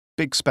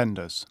Big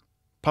spenders.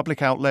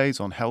 Public outlays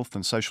on health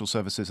and social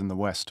services in the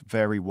West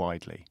vary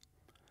widely.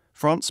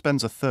 France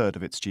spends a third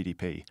of its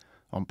GDP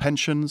on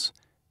pensions,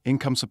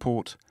 income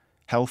support,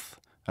 health,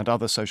 and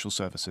other social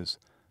services,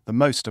 the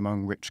most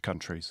among rich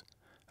countries.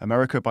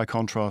 America, by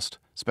contrast,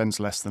 spends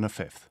less than a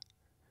fifth.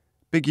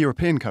 Big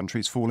European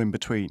countries fall in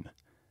between.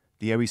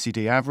 The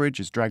OECD average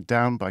is dragged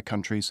down by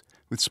countries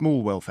with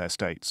small welfare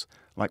states,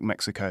 like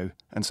Mexico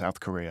and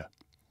South Korea.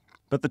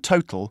 But the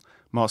total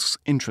masks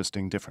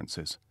interesting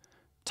differences.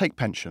 Take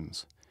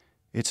pensions.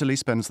 Italy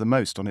spends the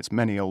most on its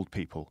many old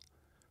people.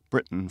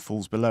 Britain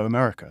falls below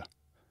America.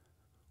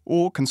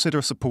 Or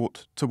consider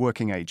support to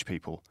working age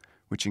people,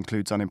 which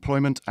includes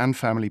unemployment and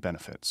family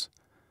benefits.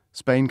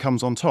 Spain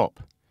comes on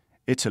top.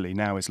 Italy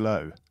now is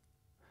low.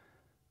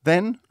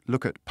 Then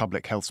look at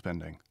public health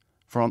spending.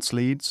 France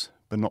leads,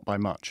 but not by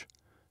much.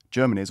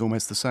 Germany is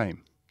almost the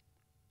same.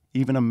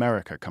 Even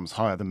America comes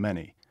higher than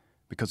many,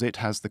 because it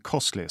has the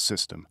costliest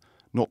system,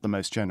 not the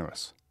most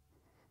generous.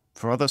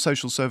 For other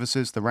social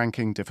services, the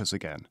ranking differs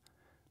again.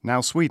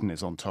 Now Sweden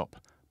is on top,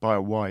 by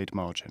a wide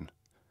margin.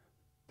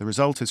 The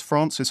result is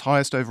France is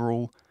highest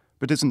overall,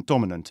 but isn't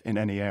dominant in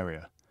any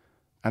area.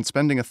 And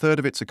spending a third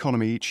of its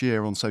economy each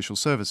year on social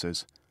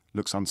services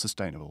looks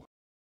unsustainable.